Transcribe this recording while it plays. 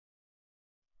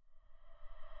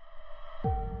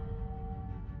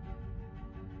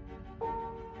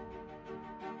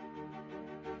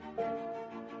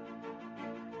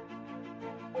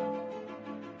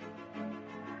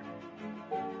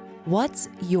What's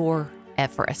your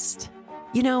Everest?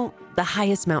 You know, the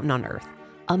highest mountain on earth,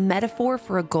 a metaphor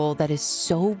for a goal that is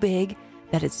so big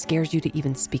that it scares you to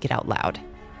even speak it out loud.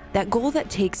 That goal that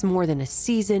takes more than a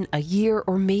season, a year,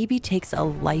 or maybe takes a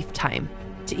lifetime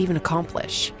to even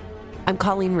accomplish. I'm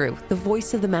Colleen Rue, the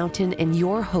voice of the mountain and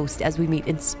your host as we meet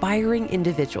inspiring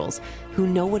individuals who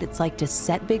know what it's like to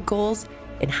set big goals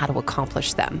and how to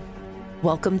accomplish them.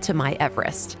 Welcome to My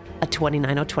Everest, a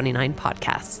 29029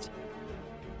 podcast.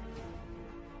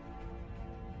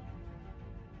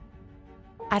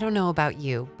 I don't know about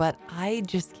you, but I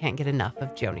just can't get enough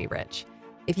of Joannie Rich.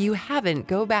 If you haven't,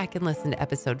 go back and listen to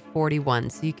episode 41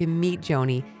 so you can meet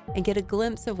Joannie and get a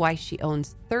glimpse of why she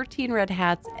owns 13 red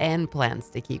hats and plans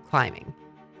to keep climbing.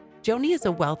 Joannie is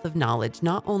a wealth of knowledge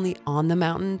not only on the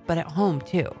mountain, but at home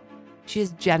too. She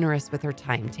is generous with her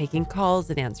time, taking calls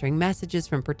and answering messages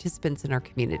from participants in our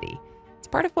community. It's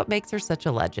part of what makes her such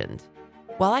a legend.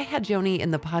 While I had Joannie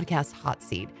in the podcast hot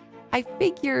seat, I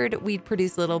figured we'd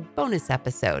produce a little bonus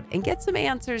episode and get some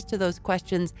answers to those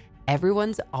questions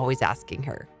everyone's always asking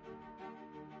her.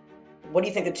 What do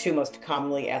you think the two most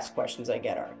commonly asked questions I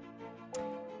get are?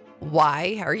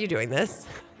 Why are you doing this?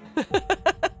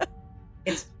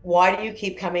 It's why do you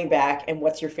keep coming back and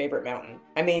what's your favorite mountain?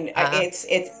 I mean,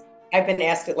 it's I've been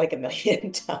asked it like a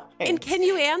million times. And can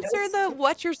you answer the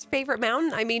what's your favorite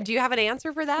mountain? I mean, do you have an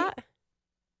answer for that?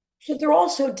 So they're all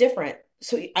so different.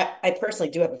 So I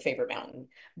personally do have a favorite mountain,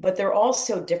 but they're all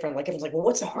so different. Like everyone's like, well,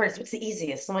 what's the hardest? What's the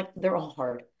easiest? I'm like, they're all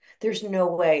hard. There's no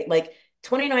way. Like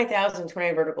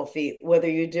 29,029 vertical feet, whether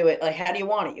you do it, like, how do you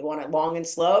want it? You want it long and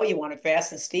slow? You want it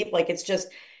fast and steep? Like, it's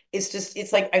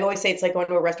like, I always say, it's like going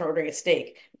to a restaurant ordering a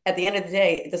steak. At the end of the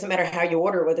day, it doesn't matter how you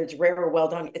order, whether it's rare or well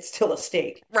done, it's still a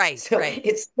steak. Right, So right.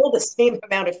 it's still the same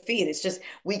amount of feet. It's just,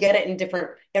 we get it in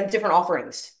different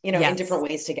offerings, in Yes. different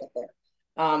ways to get there.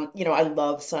 I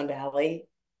love Sun Valley.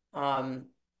 Um,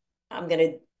 I'm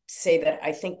gonna say that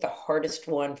I think the hardest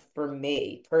one for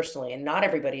me personally, and not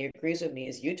everybody agrees with me,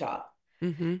 is Utah.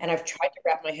 Mm-hmm. And I've tried to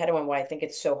wrap my head around why I think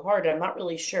it's so hard. And I'm not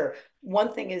really sure.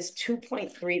 One thing is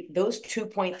 2.3, those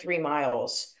 2.3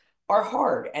 miles are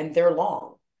hard and they're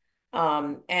long.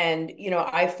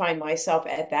 I find myself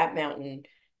at that mountain,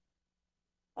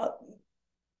 uh,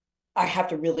 I have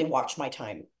to really watch my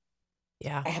time.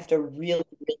 Yeah. I have to really,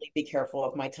 really be careful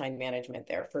of my time management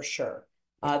there for sure.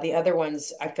 The other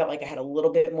ones, I felt like I had a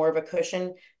little bit more of a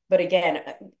cushion. But again,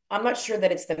 I'm not sure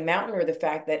that it's the mountain or the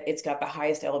fact that it's got the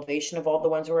highest elevation of all the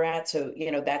ones we're at. So,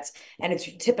 and it's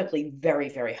typically very,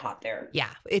 very hot there.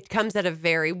 Yeah, it comes at a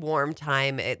very warm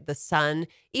time. The sun,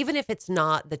 even if it's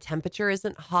not, the temperature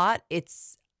isn't hot,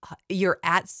 you're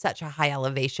at such a high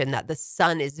elevation that the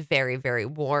sun is very, very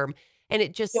warm and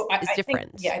it just So I, is I think,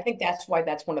 different. yeah, I think that's why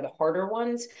that's one of the harder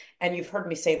ones. And you've heard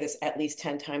me say this at least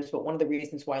 10 times, but one of the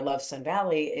reasons why I love Sun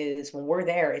Valley is when we're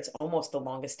there, it's almost the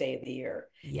longest day of the year.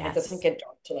 And it doesn't Yes. get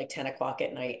dark till like 10 o'clock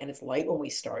at night, and it's light when we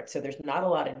start. So there's not a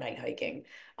lot of night hiking.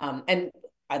 And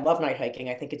I love night hiking.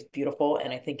 I think it's beautiful.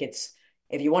 And I think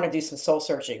if you want to do some soul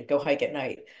searching, go hike at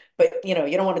night. But you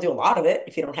don't want to do a lot of it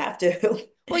if you don't have to.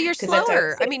 Well, you're Because that's, I would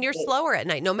slower. I say, mean, you're slower at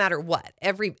night, no matter what.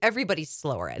 Everybody's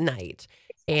slower at night.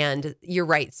 And you're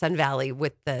right, Sun Valley,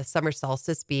 with the summer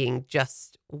solstice being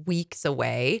just weeks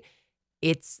away,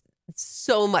 it's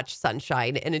so much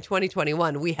sunshine. And in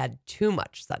 2021, we had too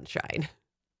much sunshine.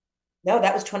 no,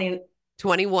 that was 20.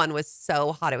 21 was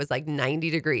so hot. It was like 90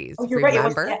 degrees. Oh, you're right.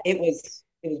 Remember? It was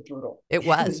brutal. It It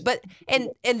was. was But and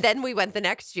brutal. and then we went the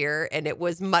next year and it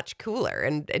was much cooler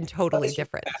and But totally this was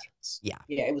different. fabulous. Yeah.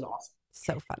 Yeah, it was awesome.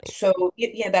 So funny. So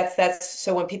yeah, that's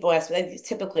so when people ask me,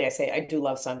 typically I say I do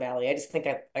love Sun Valley. I just think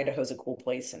Idaho's a cool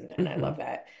place and I Hmm. love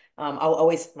that. My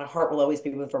heart will always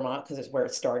be with Vermont because it's where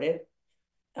it started.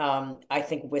 I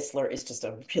think Whistler is just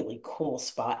a really cool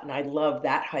spot, and I love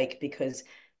that hike because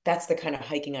that's the kind of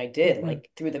hiking I did, Hmm. like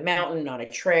through the mountain on a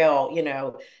trail.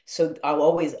 So I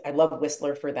love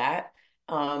Whistler for that.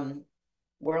 Um,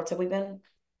 where else have we been?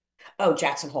 Oh,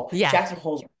 Jackson Hole. Yeah. Jackson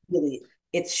Hole's really,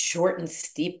 it's short and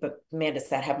steep, but man, does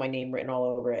that have my name written all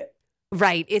over it.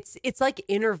 Right. It's like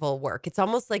interval work. It's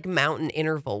almost like mountain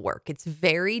interval work. It's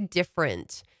very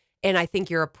different. And I think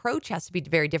your approach has to be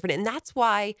very different. And that's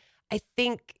why I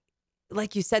think,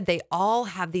 like you said, they all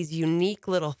have these unique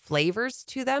little flavors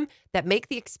to them that make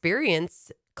the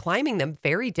experience climbing them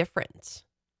very different.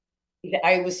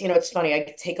 It's funny.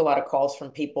 I take a lot of calls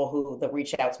from people who that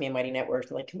reach out to me in Mighty Networks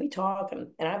and like, can we talk? And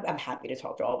I'm happy to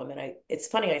talk to all of them. And it's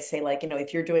funny. I say like,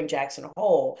 if you're doing Jackson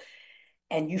Hole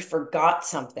and you forgot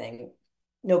something,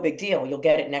 no big deal. You'll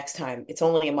get it next time. It's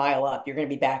only a mile up. You're going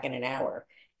to be back in an hour.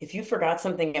 If you forgot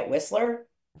something at Whistler,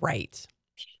 Right.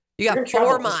 You you're got in 4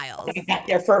 trouble because I miles. got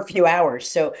there for a few hours.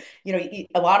 So,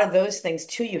 a lot of those things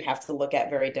too, you have to look at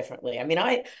very differently. I mean,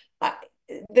 I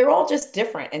they're all just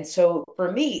different. And so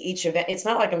for me, each event, it's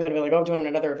not like I'm going to be like, oh, I'm doing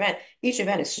another event. Each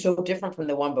event is so different from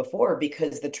the one before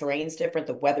because the terrain's different,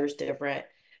 the weather's different,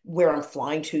 where I'm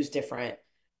flying to is different.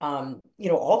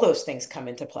 All those things come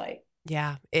into play.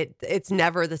 Yeah, it's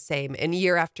never the same. And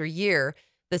year after year,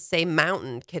 the same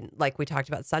mountain can, like we talked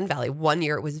about Sun Valley. One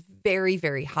year it was very,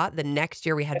 very hot. The next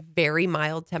year we had very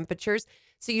mild temperatures.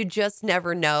 So you just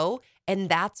never know. And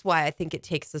that's why I think it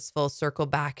takes us full circle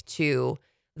back to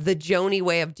the Joni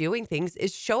way of doing things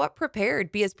is show up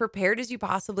prepared, be as prepared as you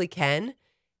possibly can,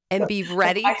 and be Like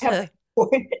ready I have to.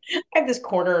 I have this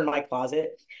corner in my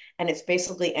closet, and it's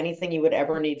basically anything you would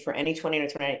ever need for any 20 to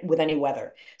 20 with any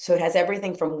weather. So it has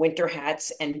everything from winter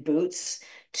hats and boots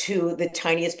to the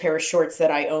tiniest pair of shorts that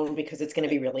I own because it's going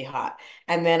to be really hot.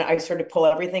 And then I sort of pull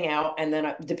everything out, and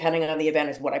then depending on the event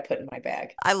is what I put in my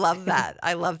bag. I love that.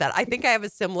 I love that. I think I have a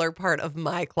similar part of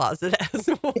my closet as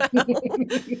well,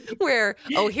 where,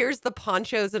 oh, here's the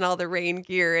ponchos and all the rain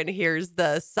gear, and here's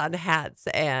the sun hats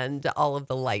and all of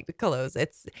the light clothes.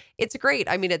 It's great.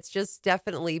 I mean, it's just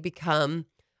definitely become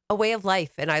a way of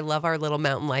life, and I love our little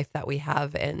mountain life that we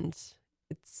have, and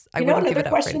I wouldn't give Another it up for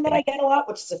question that I anything. get a lot,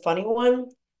 which is a funny one,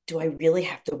 do I really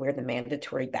have to wear the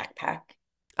mandatory backpack?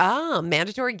 Ah,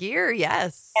 mandatory gear.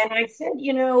 Yes. And I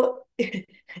said,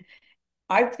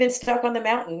 I've been stuck on the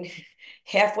mountain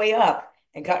halfway up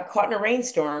and got caught in a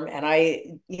rainstorm.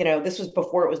 And this was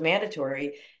before it was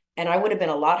mandatory. And I would have been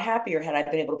a lot happier had I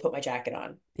been able to put my jacket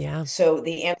on. Yeah. So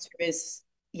the answer is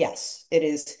yes, it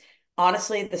is.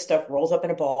 Honestly, the stuff rolls up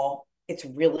in a ball. It's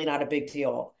really not a big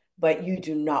deal, but you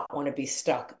do not want to be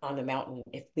stuck on the mountain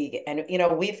if we get, and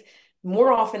we've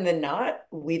more often than not,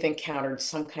 we've encountered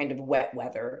some kind of wet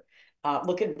weather.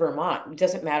 Look at Vermont. It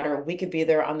doesn't matter. We could be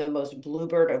there on the most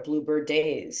bluebird of bluebird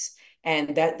days,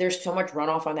 and that there's so much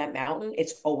runoff on that mountain.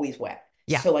 It's always wet.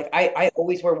 Yeah. So like I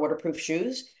always wear waterproof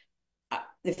shoes.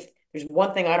 If there's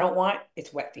one thing I don't want,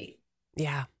 it's wet feet.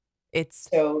 Yeah. It's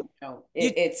So you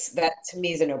it's that to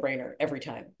me is a no-brainer every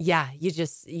time. Yeah, you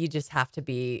just have to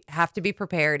be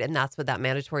prepared, and that's what that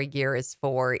mandatory gear is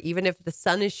for. Even if the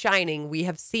sun is shining, we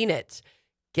have seen it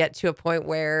get to a point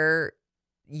where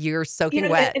you're soaking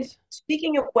And wet.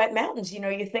 speaking of wet mountains,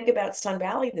 you think about Sun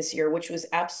Valley this year, which was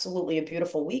absolutely a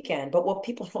beautiful weekend. But what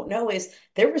people don't know is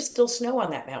there was still snow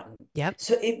on that mountain. Yep.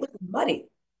 So it was muddy,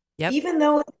 Yep. even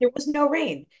though there was no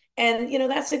rain. And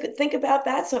that's a good think about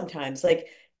that sometimes. Like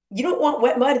you don't want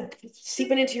wet mud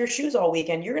seeping into your shoes all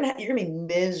weekend. You're gonna be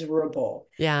miserable.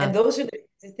 Yeah. And those are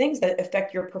the things that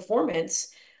affect your performance.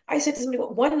 I said to somebody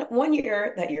one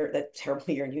year, that terrible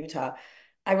year in Utah,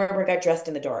 I remember I got dressed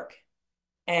in the dark.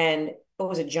 And it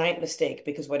was a giant mistake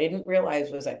because what I didn't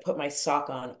realize was I put my sock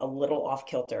on a little off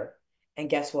kilter. And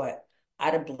guess what? I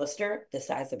had a blister the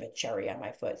size of a cherry on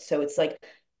my foot. So it's like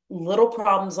little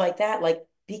problems like that. Like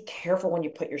be careful when you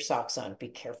put your socks on. Be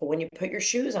careful when you put your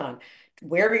shoes on.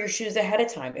 Wear your shoes ahead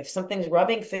of time. If something's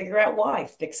rubbing, figure out why.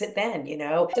 Fix it then. It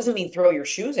doesn't mean throw your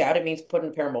shoes out. It means put in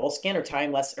a pair of moleskin or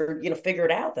time less or figure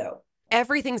it out though.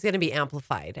 Everything's going to be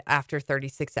amplified after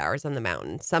 36 hours on the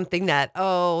mountain. Something that,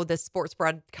 oh, the sports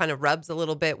bra kind of rubs a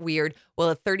little bit weird. Well,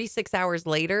 at 36 hours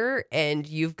later, and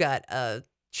you've got a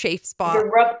chafe spot.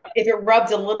 If it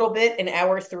rubbed a little bit in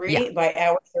hour Yeah. three, by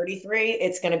hour 33,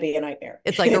 it's going to be a nightmare.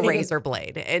 It's like a razor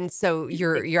blade. And so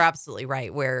you're absolutely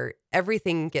right where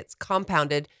everything gets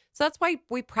compounded. So that's why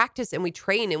we practice and we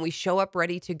train and we show up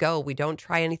ready to go. We don't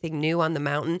try anything new on the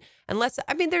mountain unless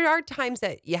I mean there are times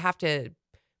that you have to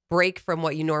break from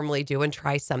what you normally do and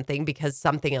try something because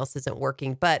something else isn't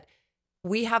working. But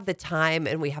we have the time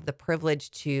and we have the privilege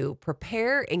to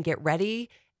prepare and get ready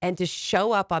and to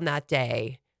show up on that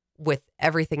day with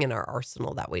everything in our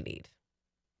arsenal that we need.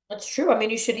 That's true. I mean,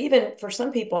 you should even, for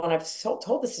some people, and I've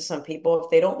told this to some people, if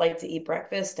they don't like to eat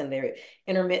breakfast and they're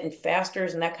intermittent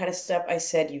fasters and that kind of stuff, I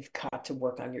said, you've got to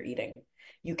work on your eating.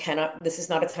 You cannot, this is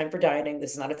not a time for dieting.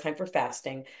 This is not a time for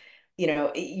fasting.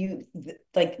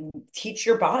 Like teach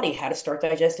your body how to start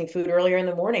digesting food earlier in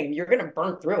the morning. You're going to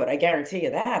burn through it. I guarantee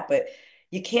you that. But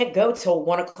you can't go till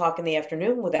 1 o'clock in the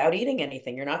afternoon without eating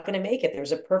anything. You're not going to make it.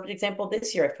 There's a perfect example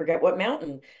this year. I forget what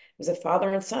mountain. It was a father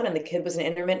and son, and the kid was an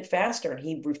intermittent faster, and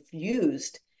he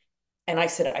refused. And I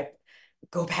said, I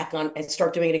go back on and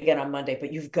start doing it again on Monday,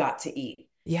 but you've got to eat.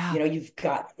 Yeah. You've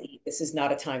got to eat. This is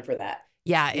not a time for that.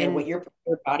 Yeah. What And your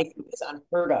body food is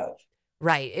unheard of.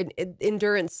 right. And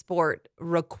endurance sport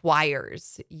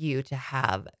requires you to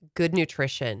have good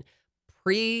nutrition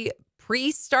pre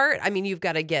start. I mean, you've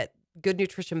got to get good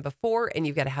nutrition before and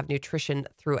you've got to have nutrition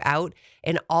throughout.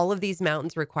 And all of these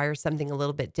mountains require something a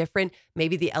little bit different.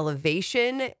 Maybe the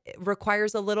elevation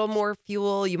requires a little more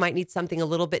fuel. You might need something a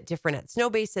little bit different at Snow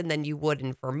Basin than you would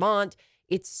in Vermont.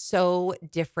 It's so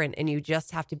different and you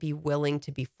just have to be willing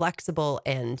to be flexible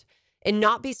and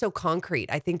not be so concrete.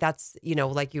 I think that's,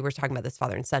 like you were talking about this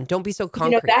father and son. Don't be so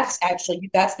concrete.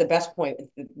 That's the best point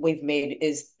we've made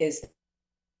is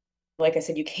like I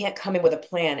said, you can't come in with a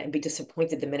plan and be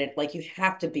disappointed the minute. Like you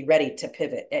have to be ready to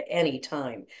pivot at any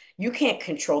time. You can't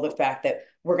control the fact that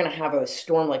we're going to have a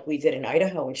storm like we did in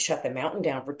Idaho and shut the mountain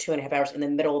down for 2.5 hours in the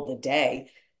middle of the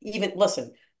day. Even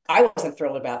listen, I wasn't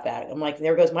thrilled about that. I'm like,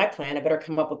 there goes my plan. I better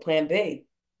come up with plan B.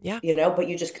 Yeah. But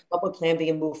you just come up with plan B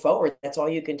and move forward. That's all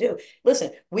you can do. Listen,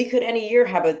 we could any year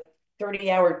have a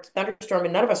 30-hour thunderstorm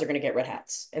and none of us are going to get red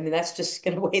hats. I mean, that's just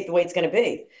going to wait the way it's going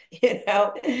to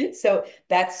be, So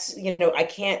that's, I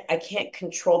can't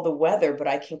control the weather, but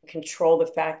I can control the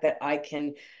fact that I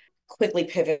can quickly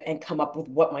pivot and come up with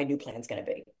what my new plan is going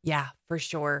to be. Yeah, for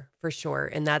sure, for sure.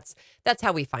 And that's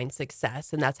how we find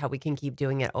success and that's how we can keep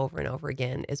doing it over and over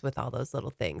again is with all those little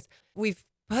things. We've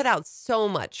put out so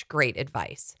much great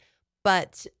advice,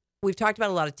 but we've talked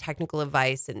about a lot of technical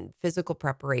advice and physical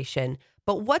preparation,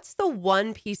 but what's the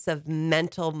one piece of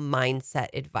mental mindset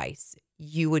advice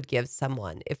you would give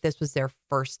someone if this was their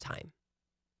first time?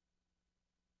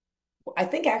 I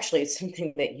think actually it's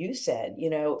something that you said,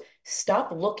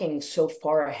 stop looking so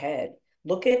far ahead.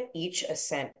 Look at each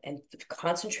ascent and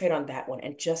concentrate on that one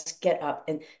and just get up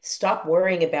and stop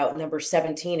worrying about number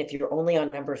 17 if you're only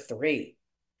on number 3.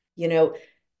 You know,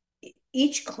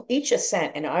 each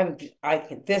ascent, and I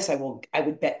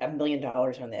would bet $1 million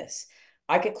on this.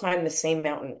 I could climb the same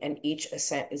mountain and each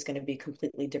ascent is going to be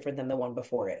completely different than the one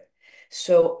before it.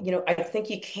 So, I think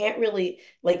you can't really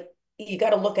like you got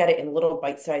to look at it in little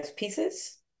bite-sized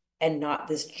pieces and not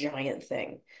this giant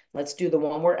thing. Let's do the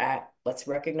one we're at. Let's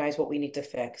recognize what we need to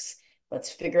fix.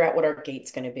 Let's figure out what our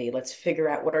gate's going to be. Let's figure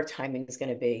out what our timing is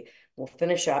going to be. We'll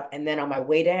finish up. And then on my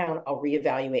way down, I'll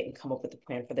reevaluate and come up with a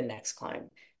plan for the next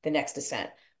climb, the next descent.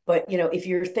 But, if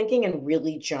you're thinking in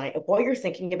really giant, if all you're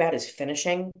thinking about is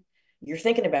finishing, you're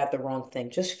thinking about the wrong thing.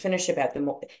 Just finish about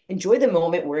enjoy the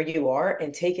moment where you are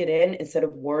and take it in instead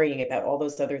of worrying about all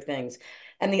those other things.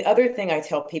 And the other thing I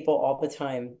tell people all the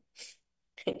time,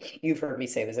 you've heard me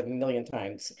say this a million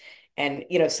times, and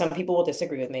some people will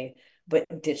disagree with me, but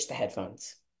ditch the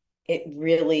headphones. It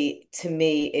really, to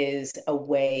me, is a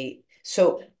way.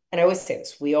 So, and I always say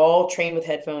this, we all train with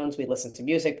headphones, we listen to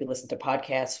music, we listen to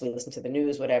podcasts, we listen to the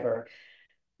news, whatever.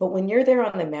 But when you're there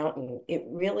on the mountain, it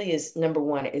really is number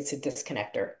one, it's a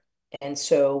disconnector. And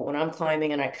so when I'm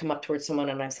climbing and I come up towards someone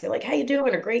and I say like, "How you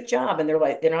doing? A great job." And they're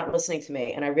like, they're not listening to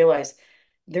me. And I realize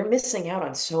they're missing out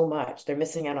on so much. They're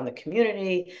missing out on the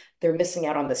community. They're missing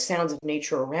out on the sounds of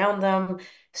nature around them.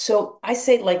 So I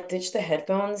say like ditch the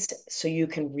headphones so you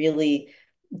can really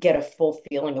get a full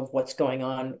feeling of what's going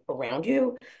on around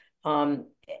you. Um,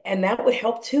 and that would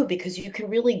help too, because you can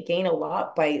really gain a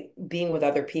lot by being with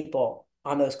other people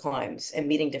on those climbs and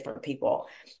meeting different people.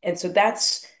 And so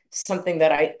that's something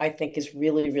that I think is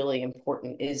really, really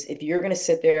important is if you're going to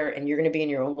sit there and you're going to be in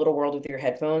your own little world with your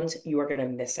headphones, you are going to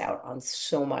miss out on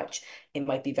so much. It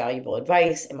might be valuable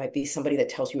advice. It might be somebody that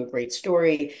tells you a great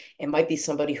story. It might be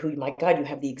somebody who, my God, you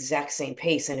have the exact same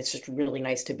pace and it's just really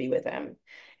nice to be with them.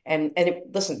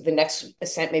 Listen, the next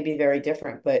ascent may be very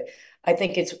different, but I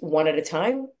think it's one at a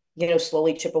time,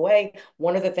 slowly chip away.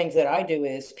 One of the things that I do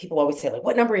is people always say like,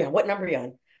 what number are you on? What number are you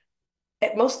on?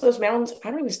 At most of those mountains,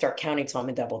 I don't even start counting till I'm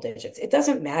in double digits. It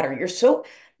doesn't matter.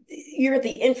 You're at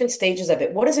the infant stages of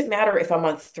it. What does it matter if I'm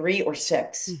on 3 or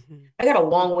 6? Mhm. I got a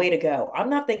long way to go. I'm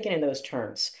not thinking in those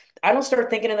terms. I don't start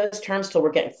thinking in those terms till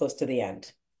we're getting close to the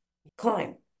end.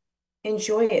 Climb,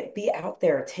 enjoy it, be out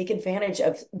there, take advantage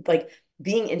of like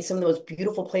being in some of those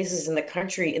beautiful places in the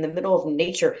country in the middle of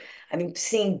nature. I mean,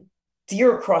 seeing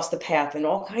deer across the path and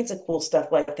all kinds of cool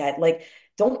stuff like that. Like,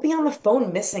 don't be on the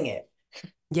phone missing it.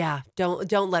 Yeah,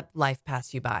 don't let life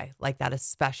pass you by like that,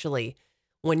 especially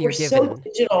when We're you're so given.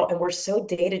 digital and we're so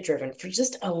data driven for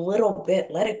just a little bit.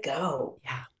 Let it go.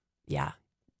 Yeah. Yeah.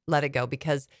 Let it go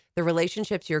because the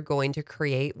relationships you're going to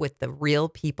create with the real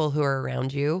people who are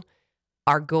around you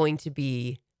are going to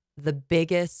be the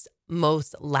biggest,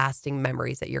 most lasting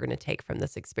memories that you're going to take from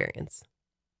this experience.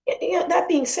 That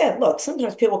being said, look,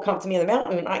 sometimes people come to me in the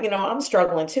mountain and I'm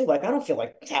struggling too. Like, I don't feel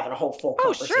like having a whole full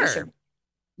Oh, sure. conversation.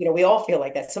 We all feel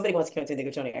like that. Somebody once came to me, they go,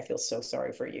 "Johnny, I feel so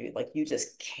sorry for you. Like, you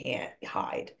just can't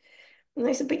hide." And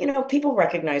I said, but people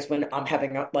recognize when I'm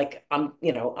having like I'm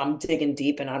digging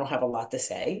deep and I don't have a lot to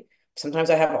say. Sometimes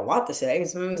I have a lot to say, and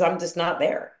sometimes I'm just not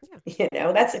there.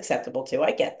 Yeah. That's acceptable too.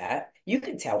 I get that. You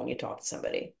can tell when you talk to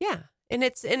somebody. Yeah. And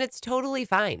it's totally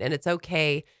fine. And it's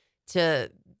okay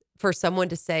to for someone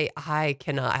to say, I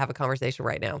cannot have a conversation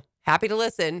right now. Happy to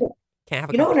listen. Can't have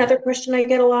a Another conversation. question I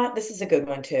get a lot, this is a good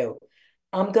one too.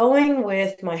 I'm going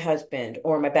with my husband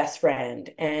or my best friend,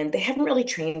 and they haven't really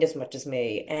trained as much as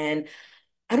me. And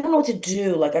I don't know what to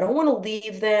do. Like, I don't want to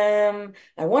leave them.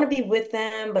 I want to be with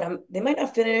them, but they might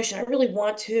not finish, and I really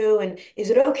want to. And is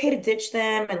it okay to ditch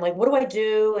them? And like, what do I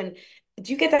do? And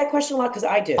do you get that question a lot? Because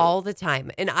I do. All the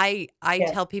time. And I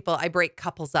Yeah, tell people I break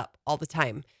couples up all the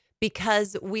time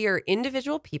because we are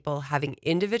individual people having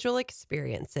individual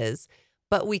experiences,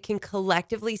 but we can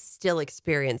collectively still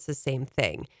experience the same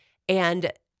thing.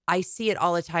 And I see it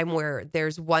all the time where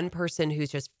there's one person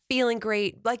who's just feeling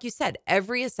great. Like you said,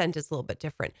 every ascent is a little bit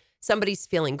different. Somebody's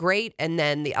feeling great, and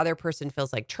then the other person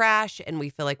feels like trash, and we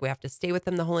feel like we have to stay with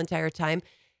them the whole entire time.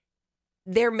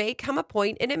 There may come a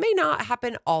point, and it may not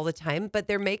happen all the time, but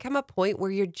there may come a point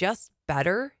where you're just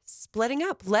better splitting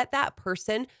up. Let that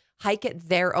person hike at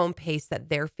their own pace that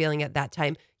they're feeling at that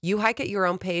time. You hike at your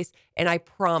own pace, and I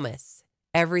promise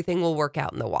everything will work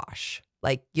out in the wash.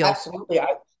 Like you'll, absolutely.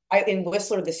 I in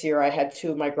Whistler this year, I had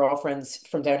two of my girlfriends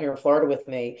from down here in Florida with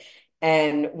me,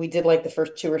 and we did like the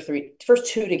first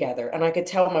two together. And I could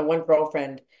tell my one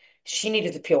girlfriend, she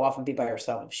needed to peel off and be by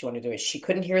herself if she wanted to do it. She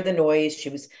couldn't hear the noise.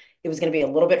 It was going to be a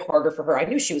little bit harder for her. I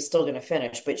knew she was still going to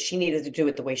finish, but she needed to do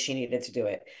it the way she needed to do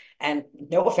it. And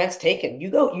no offense taken. You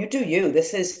go, you do you.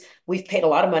 We've paid a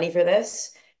lot of money for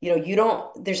this. You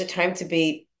don't, there's a time to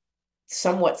be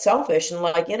somewhat selfish and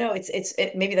like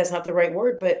maybe that's not the right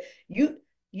word, but you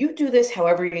do this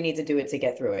however you need to do it to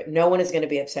get through it. No one is going to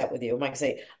be upset with you. Mike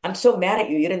say, I'm so mad at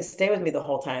you, you didn't stay with me the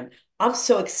whole time. I'm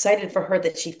so excited for her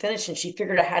that she finished and she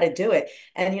figured out how to do it.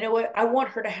 And you know what, I want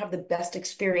her to have the best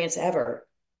experience ever.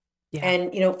 yeah,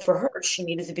 And for her, she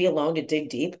needed to be alone to dig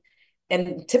deep.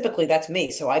 And typically that's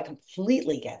me. So I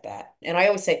completely get that. And I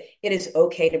always say it is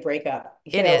okay to break up.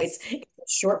 it is. It's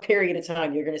a short period of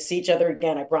time. You're going to see each other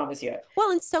again. I promise you.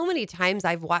 Well, and so many times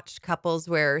I've watched couples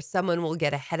where someone will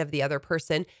get ahead of the other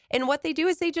person. And what they do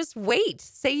is they just wait.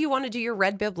 Say you want to do your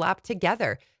red bib lap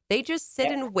together. They just sit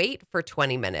Yeah. and wait for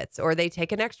 20 minutes or they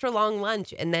take an extra long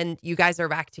lunch and then you guys are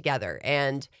back together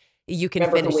and you can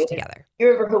Remember who finish waited? together. You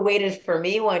remember who waited for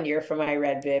me one year for my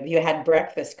red bib? You had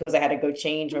breakfast because I had to go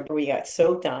change. Remember we got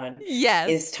soaked on. Is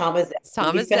Yes. Thomas? It's We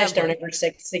Thomas finished our Zebley. number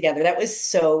six together. That was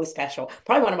so special.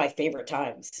 Probably one of my favorite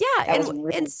times. Yeah, That was and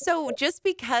really so just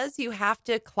because you have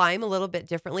to climb a little bit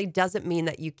differently doesn't mean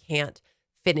that you can't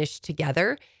finish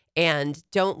together, and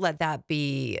don't let that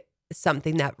be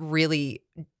something that really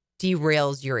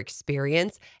derails your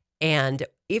experience. And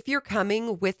if you're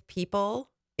coming with people,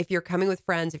 if you're coming with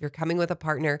friends, if you're coming with a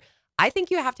partner, I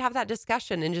think you have to have that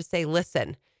discussion and just say,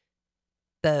 "Listen,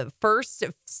 the first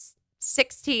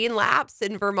 16 laps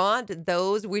in Vermont,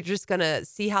 those we're just going to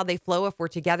see how they flow. If we're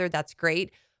together, that's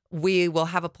great. We will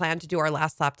have a plan to do our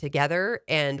last lap together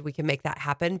and we can make that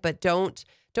happen, but don't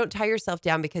tie yourself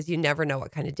down because you never know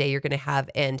what kind of day you're going to have.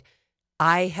 And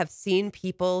I have seen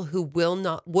people who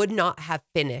would not have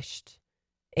finished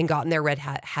and gotten their red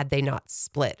hat had they not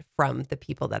split from the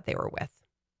people that they were with.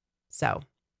 So,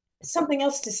 something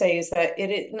else to say is that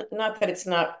not that it's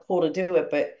not cool to do it,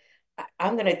 but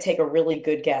I'm going to take a really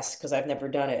good guess because I've never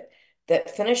done it.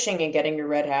 That finishing and getting your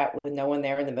red hat with no one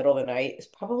there in the middle of the night is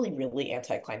probably really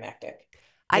anticlimactic.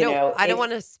 I don't If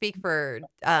want to speak for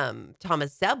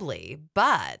Thomas Zebley,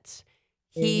 but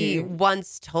he Mhm.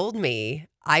 once told me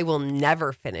I will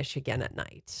never finish again at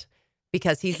night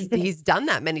because he's done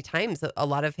that many times. A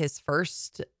lot of his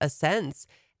first ascents,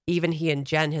 even he and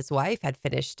Jen, his wife, had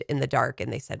finished in the dark,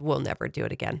 and they said we'll never do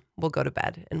it again. We'll go to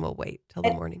bed and we'll wait till the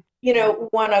And morning.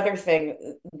 one other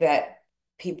thing that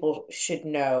people should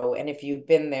know, and if you've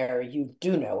been there, you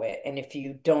do know it, and if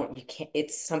you don't, you can't.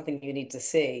 It's something you need to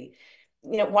see.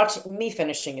 Watching me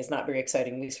finishing is not very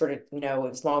exciting. We sort of know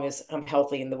as long as I'm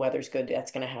healthy and the weather's good,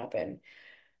 that's going to happen.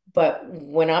 But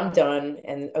when I'm done,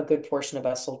 and a good portion of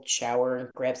us will shower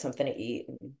and grab something to eat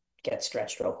and get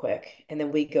stretched real quick, and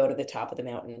then we go to the top of the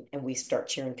mountain and we start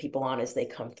cheering people on as they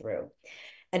come through.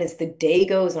 And as the day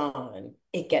goes on,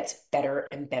 it gets better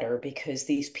and better because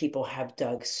these people have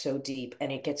dug so deep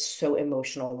and it gets so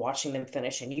emotional watching them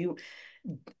finish. And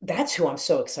that's who I'm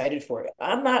so excited for.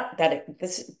 I'm not that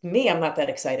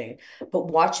exciting, but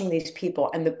watching these people.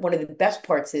 And one of the best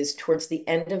parts is towards the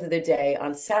end of the day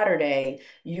on Saturday,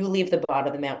 you leave the bottom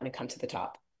of the mountain and come to the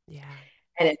top. Yeah.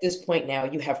 And at this point now,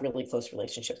 you have really close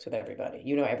relationships with everybody.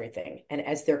 You know everything. And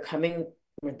as they're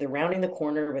rounding the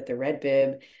corner with the red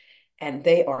bib and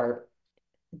they are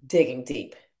digging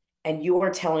deep. and you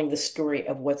are telling the story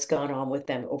of what's gone on with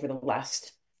them over the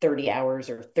last 30 hours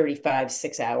or 35,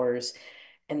 6 hours,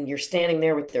 and you're standing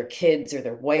there with their kids or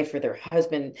their wife or their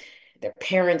husband, their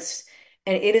parents,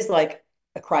 and it is like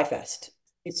a cry fest.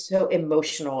 It's so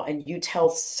emotional, and you tell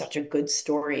such a good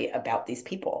story about these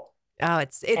people. Oh,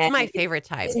 it's And my favorite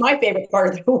it's time. my favorite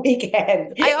part of the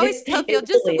weekend. I always tell It people,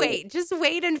 really is. just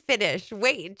wait and finish.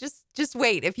 Wait, just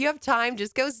wait. If you have time,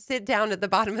 just go sit down at the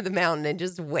bottom of the mountain and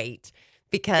just wait It's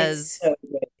because so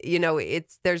good.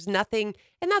 there's nothing,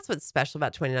 and that's what's special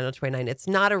about 29 on 29. It's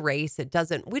not a race.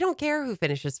 We don't care who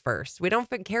finishes first. We don't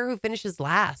care who finishes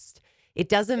last. It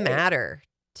doesn't Right. matter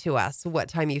to us what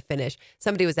time you finish.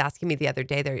 Somebody was asking me the other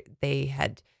day, they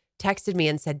had texted me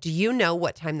and said, "Do you know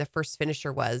what time the first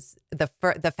finisher was? The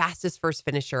fastest first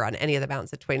finisher on any of the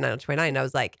mountains at 29 on 29?" And I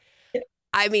was like,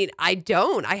 I mean, I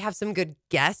don't. I have some good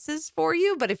guesses for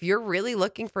you, but if you're really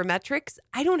looking for metrics,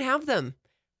 I don't have them.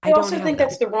 I I don't also have think them.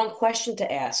 that's the wrong question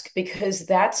to ask because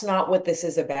that's not what this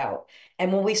is about.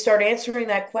 And when we start answering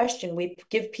that question, we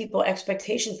give people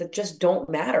expectations that just don't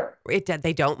matter.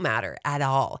 They don't matter at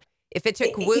all. If it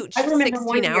took I Wooch remember 16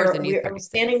 one hours year and you I was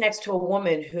standing 36. next to a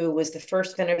woman who was the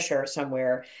first finisher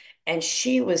somewhere, and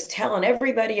she was telling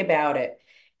everybody about it.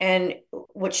 And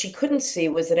what she couldn't see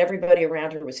was that everybody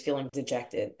around her was feeling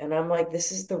dejected. And I'm like,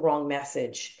 this is the wrong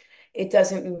message. It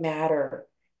doesn't matter.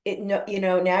 No,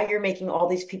 now you're making all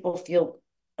these people feel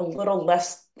a little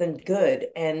less than good.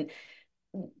 And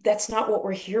that's not what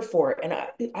we're here for. And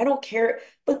I don't care.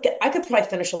 Look, I could probably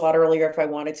finish a lot earlier if I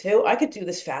wanted to. I could do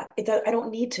this fast. I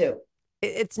don't need to.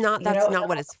 It's not, You that's know, I not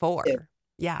what it's don't have to. for.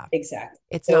 Yeah. Exactly.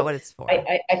 It's not So what it's for.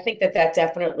 I think that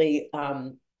definitely,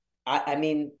 I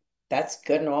mean, that's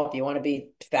good and all if you want to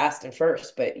be fast and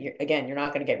first, but again, you're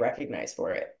not going to get recognized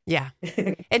for Yeah.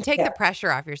 it. And take the Yeah.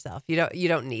 pressure off yourself. You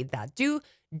don't need that. Do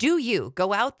you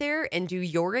go out there and do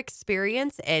your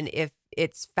experience, and if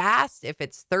it's fast, if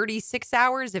it's 36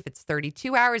 hours, if it's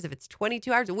 32 hours, if it's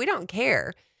 22 hours, we don't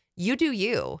care. You do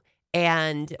you,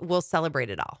 and we'll celebrate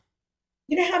it all.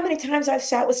 You know how many times I've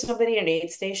sat with somebody in an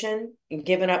aid station and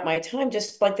given up my time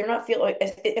just like they're not feeling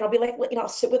like, and I'll be like, I'll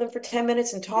sit with them for 10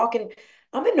 minutes and talk, and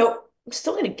I'm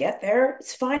still going to get there.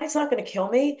 It's fine. It's not going to kill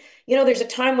me. There's a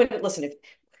time when, listen, if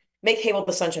make hay while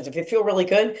the sun shines. If you feel really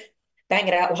good, bang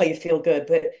it out while you feel good.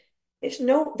 But there's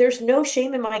no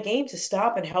shame in my game to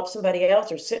stop and help somebody else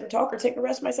or sit and talk or take a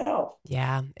rest myself.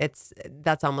 Yeah,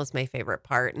 that's almost my favorite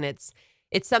part, and it's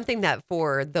something that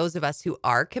for those of us who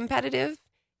are competitive,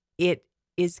 it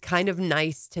is kind of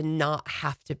nice to not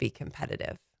have to be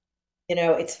competitive.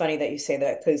 It's funny that you say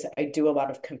that because I do a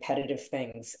lot of competitive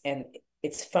things. And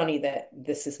it's funny that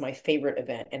this is my favorite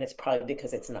event. And it's probably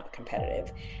because it's not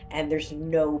competitive. And there's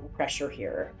no pressure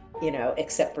here,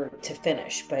 except for to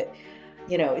finish. But,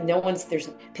 no one's, there's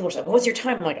people are like, what's your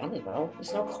time? I'm like, I don't know.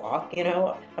 There's no clock.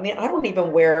 I mean, I don't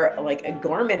even wear like a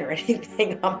garment or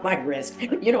anything on my wrist.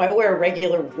 I wear a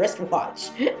regular wristwatch.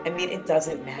 I mean, it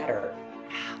doesn't matter.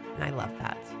 And I love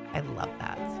that. I love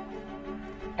that.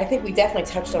 I think we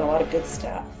definitely touched on a lot of good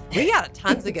stuff. We got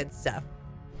tons of good stuff.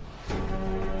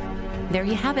 There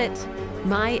you have it.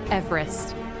 My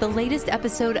Everest, the latest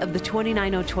episode of the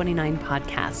 29029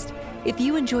 podcast. If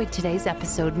you enjoyed today's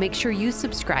episode, make sure you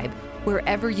subscribe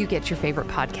wherever you get your favorite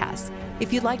podcasts.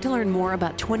 If you'd like to learn more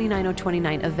about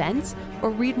 29029 events or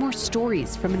read more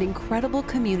stories from an incredible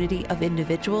community of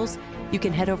individuals, you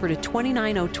can head over to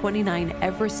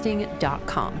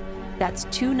 29029everesting.com. That's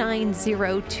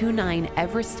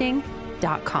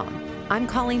 29029everesting.com. I'm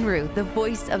Colleen Rue, the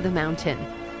voice of the mountain.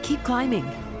 Keep climbing.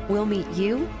 We'll meet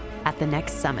you at the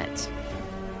next summit.